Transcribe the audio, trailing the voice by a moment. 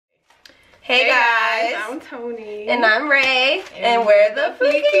Hey guys, I'm Toni. And I'm Ray. And we're the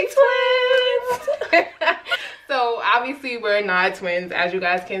Fleeky Twins. So obviously we're not twins, as you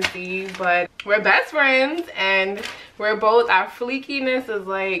guys can see, but we're best friends, and we're both, our fleekiness is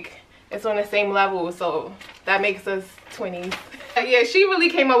like, it's on the same level, so that makes us twinnies. Yeah, she really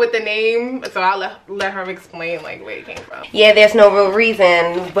came up with the name, so I'll let her explain like where it came from. Yeah, there's no real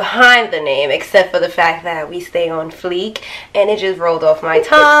reason behind the name except for the fact that we stay on fleek, and it just rolled off my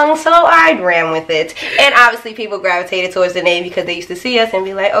tongue, so I ran with it. And obviously people gravitated towards the name because they used to see us and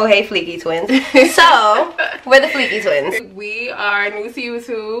be like, oh hey, Fleeky Twins. So we're the Fleeky Twins. We are new to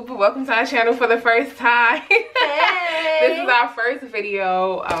YouTube. Welcome to our channel for the first time. Hey. This is our first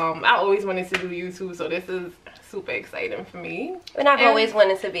video. I always wanted to do YouTube, so this is super exciting for me. And I've always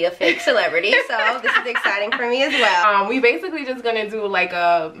wanted to be a fake celebrity, so this is exciting for me as well. We basically just gonna do like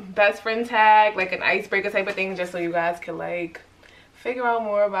a best friend tag, like an icebreaker type of thing, just so you guys can like figure out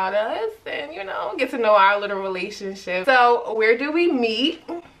more about us and, you know, get to know our little relationship. So where do we meet?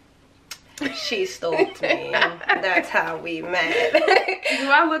 She stalked me. That's how we met. Do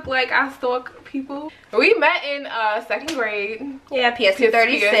I look like I stalk people? We met in second grade. Yeah,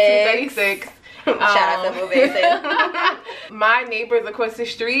 PS236. Shout out to Blue Basin. My neighbors across the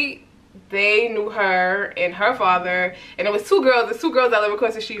street, they knew her and her father, and it was two girls. There's two girls that live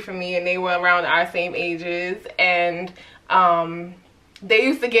across the street from me, and they were around our same ages, and they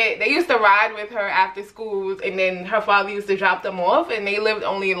used to ride with her after school, and then her father used to drop them off, and they lived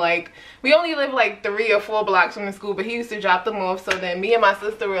only like, we only lived like 3 or 4 blocks from the school, but he used to drop them off. So then me and my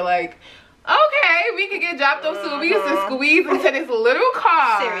sister were like, okay, we could get dropped off soon. We used to squeeze into this little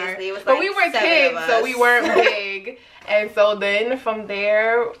car. Seriously, it was but like we were kids, so we weren't big. And so then from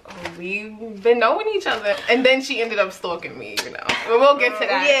there, we've been knowing each other. And then she ended up stalking me, you know. But we'll get to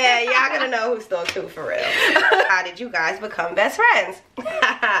that. Yeah, y'all gonna know who stalked who for real. How did you guys become best friends?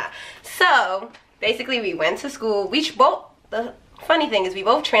 So basically we went to school. The funny thing is we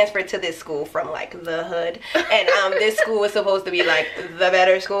both transferred to this school from like the hood, and this school was supposed to be like the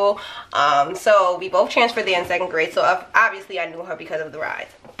better school. So we both transferred there in second grade, so obviously I knew her because of the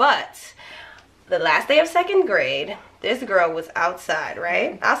rides. But the last day of second grade, this girl was outside,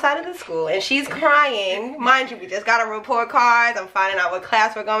 right? Outside of the school, and she's crying. Mind you, we just got a report cards. I'm finding out what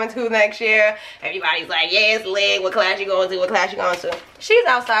class we're going to next year. Everybody's like, yeah, it's lit. What class you going to? What class you going to? She's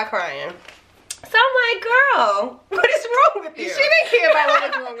outside crying. So I'm like, girl, what is wrong with you? She didn't care about what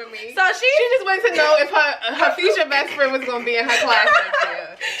was wrong with me. So she just wanted to know if her future best friend was going to be in her class next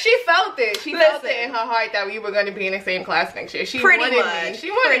year. She felt it. She felt it in her heart that we were going to be in the same class next year. She wanted me.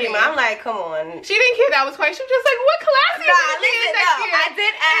 She wanted me. I'm like, come on. She didn't care that I was quiet. She was just like, what class are you going to be in next year? I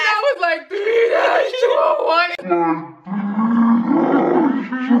did ask. And I was like, 3-2-1.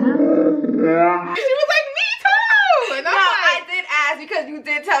 She was like, me too. And no, I did ask because you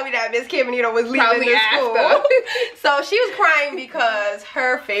did tell me that Miss Caminito was leaving the school. So she was crying because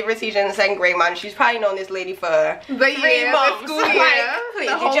her favorite teacher in the second grade, mind, she's probably known this lady for 3 months. School year. Like, please,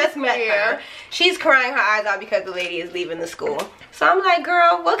 you just met her. She's crying her eyes out because the lady is leaving the school. So I'm like,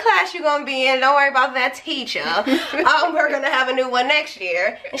 girl, what class you gonna be in? Don't worry about that teacher. We're gonna have a new one next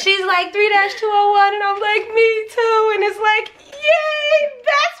year. And she's like 3-201, and I'm like, me too. And it's like, yay,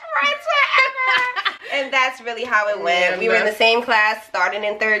 best friends forever. And that's really how it went. Yeah, we were in the same class, starting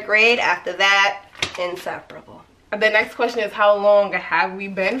in 3rd grade. After that, inseparable. The next question is, how long have we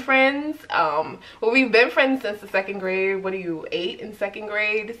been friends? Well, we've been friends since the 2nd grade. What are you, 8 in 2nd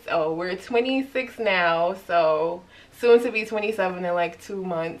grade? So we're 26 now, so soon to be 27 in like 2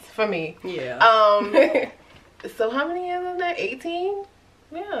 months for me. Yeah. So how many years is that? 18?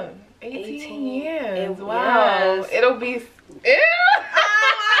 Yeah, 18 years. Wow. Yes. It'll be... Ew.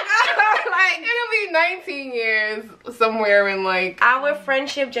 Oh my god. Like, it'll be 19 years somewhere in like... Our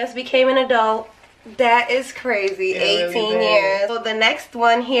friendship just became an adult. That is crazy. 18 years. So the next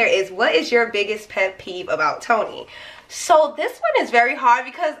one here is, what is your biggest pet peeve about Toni? So this one is very hard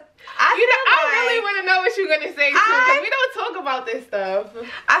because I really want to know what you're going to say too, because we don't talk about this stuff.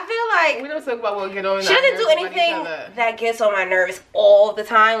 I feel like we don't talk about what get on. She doesn't do anything that gets on my nerves all the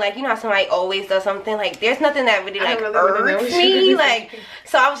time. Like, you know how somebody always does something? Like, there's nothing that really like irks me. Like,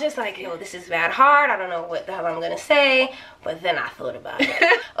 so I was just like, yo, this is bad hard. I don't know what the hell I'm going to say. But then I thought about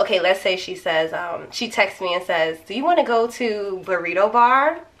it. Okay, let's say she says, she texts me and says, do you want to go to Burrito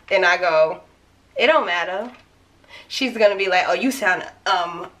Bar? And I go, it don't matter. She's going to be like, oh, you sound,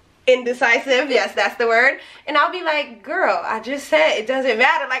 indecisive. Yes, that's the word. And I'll be like, girl, I just said it doesn't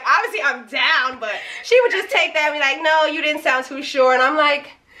matter. Like, obviously I'm down, but she would just take that and be like, no, you didn't sound too sure. And I'm like,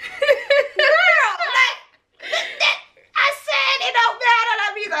 girl, like, I said it don't matter.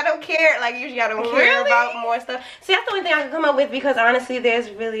 I mean, because I don't care. Like, usually I don't care Really? about more stuff. See, that's the only thing I can come up with, because honestly, there's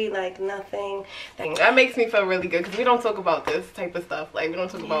really like nothing. That makes me feel really good, because we don't talk about this type of stuff. Like, we don't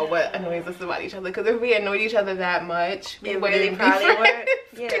talk about what annoys us about each other, because if we annoyed each other that much, we wouldn't be probably friends.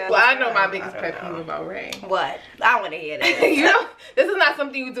 would. Yeah. Well, I know my biggest pet peeve about Ray. What? I want to hear this. You know, this is not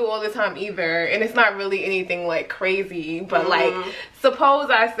something you do all the time either, and it's not really anything like crazy, but like, suppose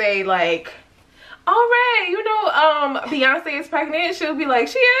I say like, oh Ray, you know, Beyonce is pregnant. She'll be like,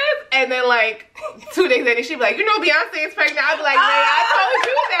 she is? And then like 2 days later, she'll be like, you know, Beyonce is pregnant. I'll be like, Ray, I told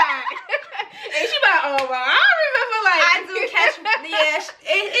you that. And she'll be like, oh well, I don't remember. Like, I do catch, yeah,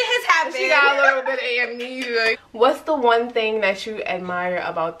 it has happened. she got a little bit of amnesia. What's the one thing that you admire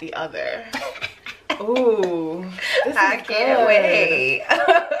about the other? Ooh, this I is can't good. wait.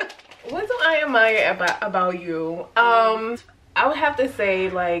 What do I admire about you? I would have to say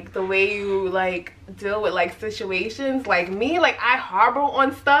like the way you like deal with like situations. Like me, like I harbor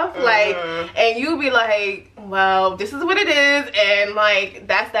on stuff, like, and you be like, well, this is what it is, and like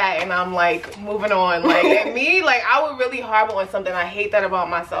that's that, and I'm like moving on. Like, and me, like I would really harbor on something. I hate that about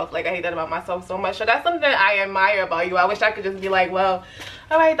myself. Like I hate that about myself so much. So that's something that I admire about you. I wish I could just be like, well,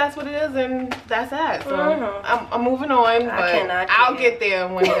 all right, that's what it is, and that's that. So I'm moving on, but I'll get there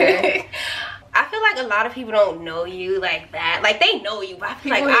one day. I feel like a lot of people don't know you like that. Like, they know you, but I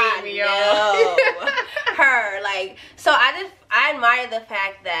feel People like hate I me, know her. Like, so I admire the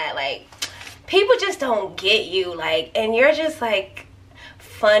fact that, like, people just don't get you. Like, and you're just, like,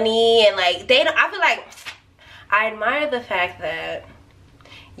 funny. And, like, they don't, I feel like I admire the fact that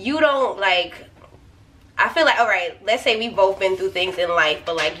you don't, like, I feel like, all right, let's say we've both been through things in life,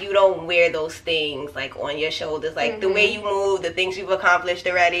 but like you don't wear those things like on your shoulders. Like the way you move, the things you've accomplished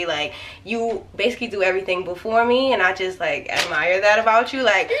already, like you basically do everything before me, and I just like admire that about you.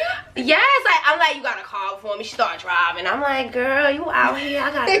 Like, yes, like I'm like, you got a car before me, she started driving. I'm like, girl, you out here,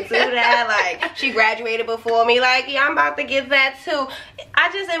 I gotta do that. Like, she graduated before me, like, yeah, I'm about to get that too.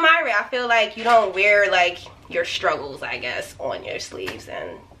 I just admire it. I feel like you don't wear like your struggles, I guess, on your sleeves,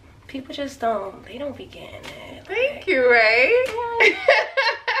 and people just don't, they don't be getting it. Thank you, Ray.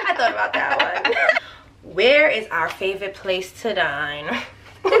 I thought about that one. Where is our favorite place to dine?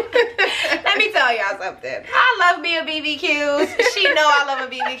 Let me tell y'all something. I love me a BBQs. She know I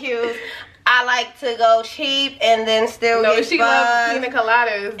love a BBQs. I like to go cheap and then still get she buzzed. loves pina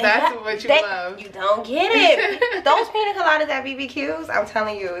coladas. That's what you love. You don't get it. Those pina coladas at BBQs, I'm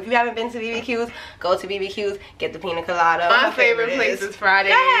telling you, if you haven't been to BBQs, go to BBQs, get the pina colada. My favorite place is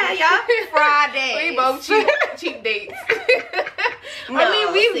Fridays. Yeah, y'all. Fridays. We both cheap dates. No, I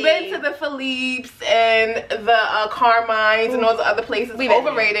mean, we've been to the Philippe's and the Carmine's and all the other places. We've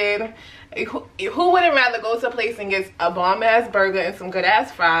overrated. Who wouldn't rather go to a place and get a bomb ass burger and some good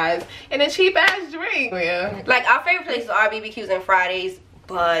ass fries and a cheap ass drink? Yeah. Like, our favorite places are BBQs and Fridays,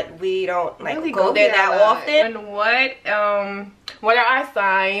 but we don't like really go there that often. And what are our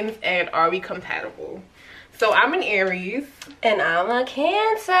signs, and are we compatible? So I'm an Aries. And I'm a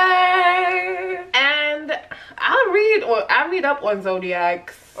Cancer. And I read up on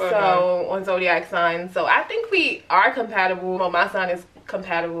zodiacs. So on zodiac signs. So I think we are compatible. Well, my sign is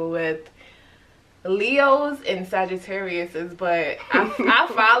compatible with Leos and Sagittariuses, but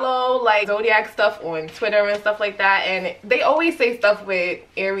I follow like zodiac stuff on Twitter and stuff like that, and they always say stuff with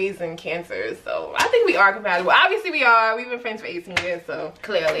Aries and Cancers, so I think we are compatible. Obviously we are. We've been friends for 18 years, so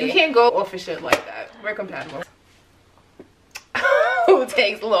clearly you can't go off of shit like that. We're compatible. Who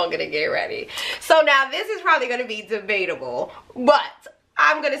takes longer to get ready? So now this is probably going to be debatable, but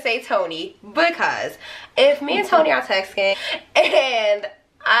I'm going to say Toni, because if me and Toni are texting and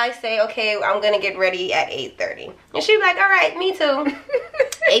I say, okay, I'm gonna get ready at 8:30, and she's like, all right, me too.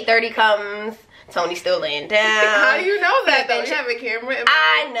 8:30 comes, Toni's still laying down. How do you know that though? You have a camera in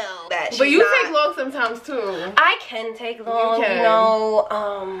I know that. But you take long sometimes too. I can take long, you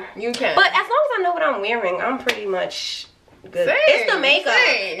know. You can. But as long as I know what I'm wearing, I'm pretty much good. Same, it's the makeup.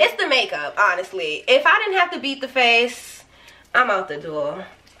 Same. It's the makeup, honestly. If I didn't have to beat the face, I'm out the door.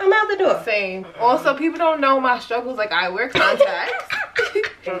 I'm out the door. Same. Also, people don't know my struggles. Like, I wear contacts.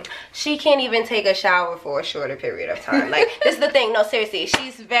 She can't even take a shower for a shorter period of time. Like, this is the thing. No, seriously.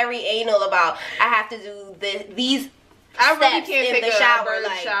 She's very anal about, I have to do these I really steps can't in take the a shower.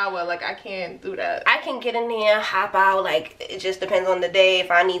 shower. Like, I can't do that. I can get in there, hop out. Like, it just depends on the day. If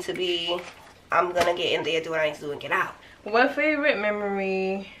I need to be, I'm going to get in there, do what I need to do, and get out. What favorite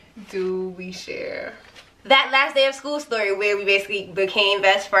memory do we share? That last day of school story where we basically became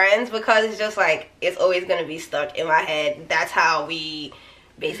best friends, because it's just like, it's always going to be stuck in my head. That's how we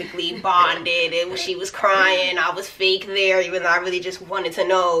basically bonded. She was crying, I was fake there, even though I really just wanted to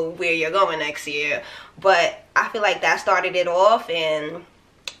know where you're going next year. But I feel like that started it off, and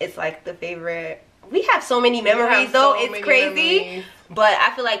it's like the favorite. We have so many memories though, it's crazy. But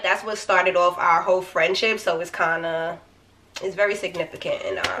I feel like that's what started off our whole friendship, so it's very significant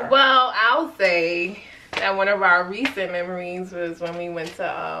in our... Well, I'll say that one of our recent memories was when we went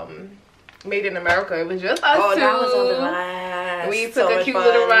to Made in America. It was just us two. That was a blast. We took a cute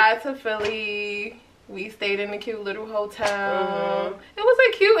little ride to Philly. We stayed in a cute little hotel. It was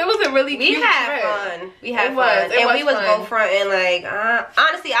a really cute trip. We had fun. We was both fronting like,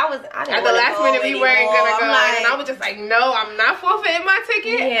 honestly, I didn't at the last minute we weren't gonna go, and I was just like, no, I'm not forfeiting my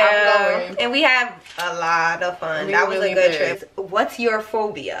ticket. Yeah. I'm going. And we had a lot of fun. That was a good trip. What's your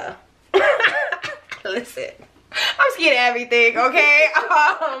phobia? Listen, I'm scared of everything, okay?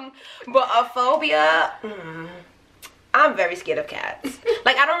 But a phobia, I'm very scared of cats.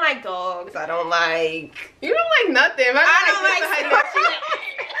 Like, I don't like dogs. I don't like... You don't like nothing. I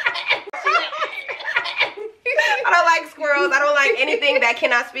don't like squirrels. I don't like anything that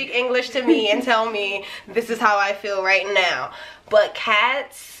cannot speak English to me and tell me this is how I feel right now. But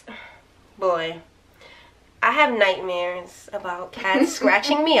cats, boy, I have nightmares about cats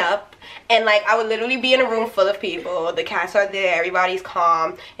scratching me up. And like, I would literally be in a room full of people. The cats are there, everybody's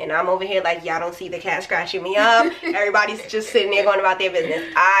calm, and I'm over here like, y'all don't see the cat scratching me up. Everybody's just sitting there going about their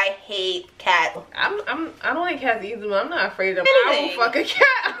business. I hate cats. I don't like cats either, but I'm not afraid of them. I will fuck a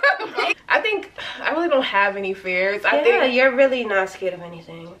cat. I think I really don't have any fears. I think you're really not scared of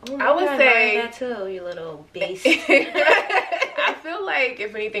anything. Oh I would say that too, you little beast. I feel like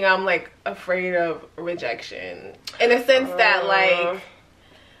if anything, I'm like afraid of rejection, in a sense that like,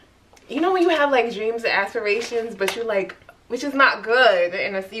 you know, when you have like dreams and aspirations, but you like, which is not good,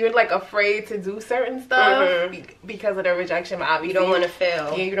 and you're like afraid to do certain stuff because of the rejection. But obviously, you don't want to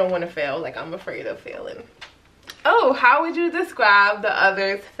fail. Yeah, you don't want to fail. Like, I'm afraid of failing. Oh, how would you describe the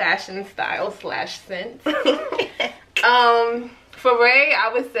other's fashion style / sense? For Ray,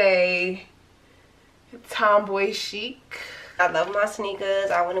 I would say tomboy chic. I love my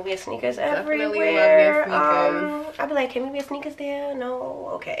sneakers. I want to wear sneakers everywhere. Definitely love your sneakers. I'd be like, can we wear sneakers there? No.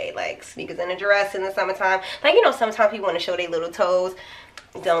 Okay. Like, sneakers and a dress in the summertime. Like, you know, sometimes people want to show their little toes.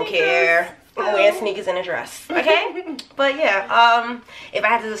 Don't care. I'm wearing sneakers and a dress. Okay? But yeah, if I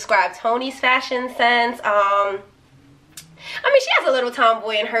had to describe Toni's fashion sense, I mean, she has a little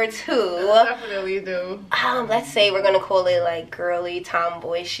tomboy in her too. Definitely do. Let's say we're gonna call it like girly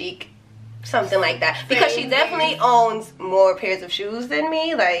tomboy chic. Something like that, because she definitely owns more pairs of shoes than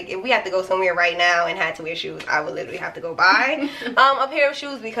me. Like, if we had to go somewhere right now and had to wear shoes, I would literally have to go buy a pair of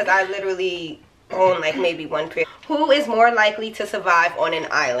shoes, because I literally own like maybe one pair. Who is more likely to survive on an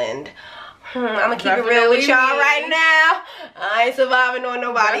island? I'm gonna keep it real with y'all right now. I ain't surviving on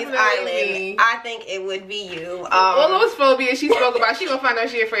nobody's island. I think it would be you. All those phobias she spoke about, she gonna find out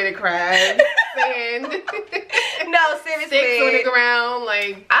she afraid of crabs, sand. No, seriously. Sticks on the ground,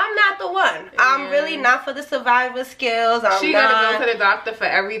 like. I'm not the one. I'm really not for the survivor skills. She gotta go to the doctor for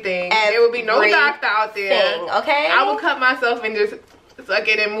everything. There will be no doctor out there. Okay? I will cut myself and just suck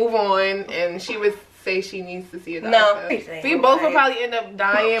it and move on, and she was say she needs to see a doctor. No, we both will probably end up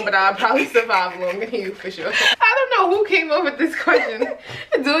dying, but I'll probably survive longer than you for sure. I don't know who came up with this question.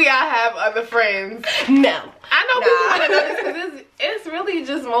 Do y'all have other friends? No. I know people want to know this because it's really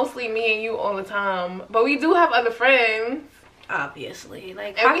just mostly me and you all the time. But we do have other friends. Obviously.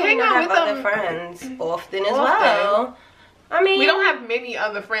 Like, and how can we have other friends often as well? I mean, we don't have many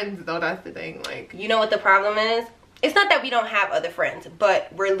other friends though, that's the thing. Like, you know what the problem is? It's not that we don't have other friends,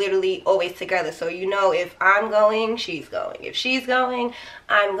 but we're literally always together. So, you know, if I'm going, she's going. If she's going,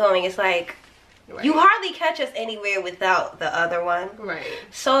 I'm going. It's like, you hardly catch us anywhere without the other one. Right.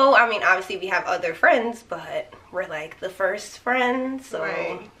 So, I mean, obviously we have other friends, but we're like the first friends. So,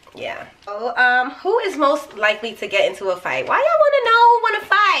 yeah. So, who is most likely to get into a fight? Why y'all want to know who want to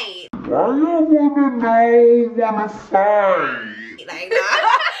fight? Why y'all want to fight? Like, nah.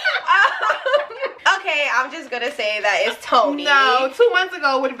 Okay, I'm just gonna say that it's Toni. No, 2 months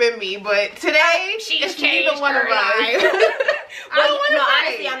ago would have been me, but today she's neither one of us. I don't want to fight.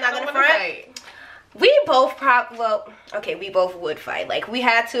 Honestly, I'm not gonna front. We both we both would fight. Like, we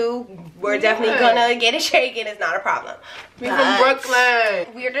had to. We're definitely gonna get it shaken. It's not a problem. We're from Brooklyn.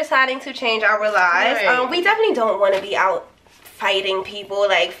 We're deciding to change our lives. Right. We definitely don't want to be out fighting people.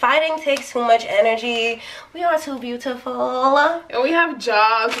 Like, fighting takes too much energy. We are too beautiful, and we have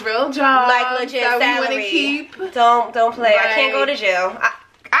jobs, real jobs, like legit that salary. we want to keep. Don't play. Right. I can't go to jail.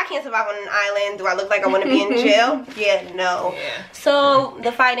 I can't survive on an island. Do I look like I want to be in jail? Yeah, no. Yeah. So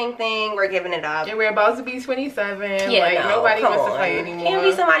the fighting thing, we're giving it up. And we're about to be 27. Yeah, like, nobody wants to fight anymore. Can't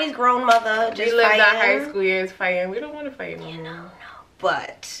be somebody's grown mother. Just we lived fighting. our high school years fighting. We don't want to fight anymore. No.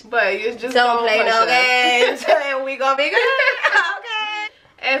 But it's just don't play no games. We gonna be good. Okay.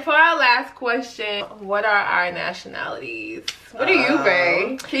 And for our last question, what are our nationalities? What are you,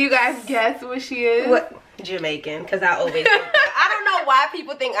 Ray? Can you guys guess what she is? What? Jamaican, because I always think I don't know why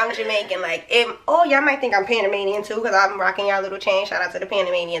people think I'm Jamaican. Like, oh, y'all might think I'm Panamanian too, because I'm rocking y'all little chain. Shout out to the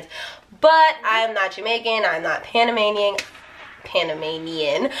Panamanians. But I am not Jamaican. I'm not Panamanian.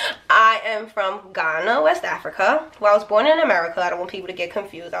 I am from Ghana, West Africa. Well, I was born in America. I don't want people to get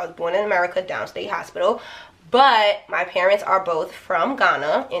confused. I was born in America, Downstate Hospital. But my parents are both from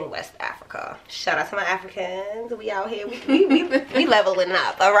Ghana in West Africa. Shout out to my Africans. We out here. We leveling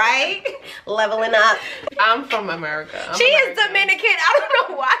up, all right? Leveling up. I'm from America. She is Dominican. I don't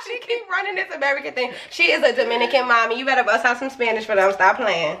know why she keep running this American thing. She is a Dominican mommy. You better bust out some Spanish for them. Stop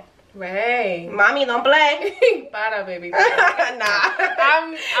playing. Ray. Mommy, don't play. Bada, baby. Nah.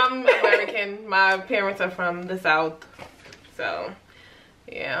 I'm American. My parents are from the South. So,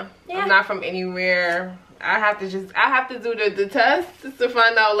 yeah. I'm not from anywhere. I have to do the test to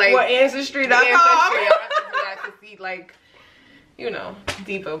find out like what ancestry.com. I have to do that to see like, you know,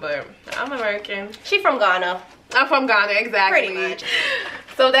 deeper. But I'm American. She from Ghana. I'm from Ghana, exactly. Pretty much.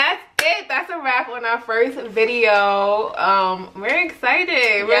 So that's it. That's a wrap on our first video. We're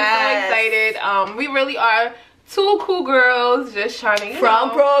excited. We're so excited. We really are two cool girls just trying to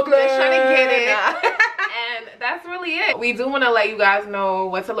from Brooklyn. Just trying to get it. And that's really it. We do want to let you guys know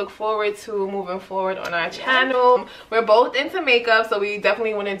what to look forward to moving forward on our channel. We're both into makeup, so we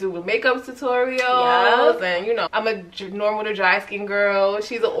definitely want to do makeup tutorials. And you know, I'm a normal to dry skin girl.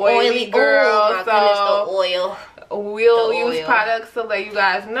 She's an oily girl. Oh my goodness, the oil. We'll use products to let you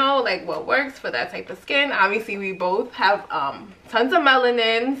guys know like what works for that type of skin. Obviously, we both have tons of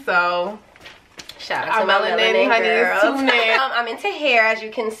melanin, so shout out to my melanin girls. I'm into hair, as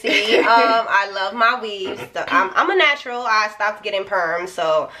you can see. I love my weaves. I'm a natural. I stopped getting perms,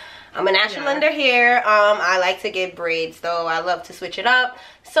 so I'm a natural under hair. I like to get braids though. I love to switch it up.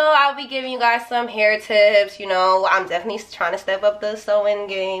 So I'll be giving you guys some hair tips. You know, I'm definitely trying to step up the sewing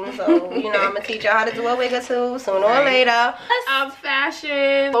game. So, you know, I'm going to teach y'all how to do a wig or two sooner or later.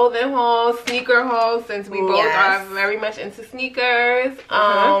 Fashion, clothing hauls, sneaker hauls, since we both are very much into sneakers.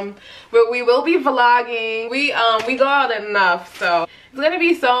 But we will be vlogging. We go out enough, so it's gonna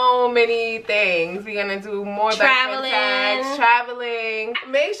be so many things. We're gonna do more traveling.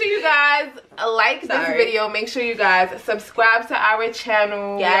 Make sure you guys like this video. Make sure you guys subscribe to our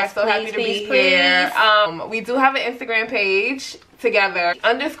channel. Yes, we are so happy to be here. We do have an Instagram page together,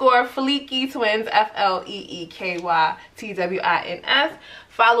 _Fleeky Twins, FLEEKYTWINS.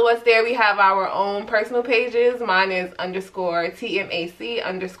 Follow us there. We have our own personal pages. Mine is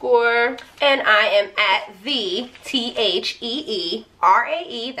 _TMAC_. And I am at the THEERAE,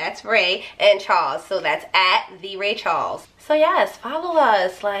 that's Ray, and Charles. So that's at the Ray Charles. So yes, follow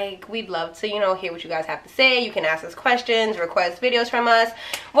us. Like, we'd love to, you know, hear what you guys have to say. You can ask us questions, request videos from us.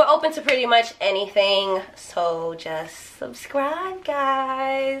 We're open to pretty much anything. So just subscribe,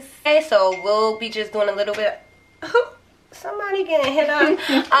 guys. Okay, so we'll be just doing a little bit. Somebody getting hit up.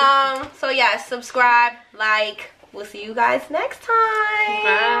 So yeah, subscribe, like. We'll see you guys next time.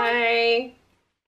 Bye.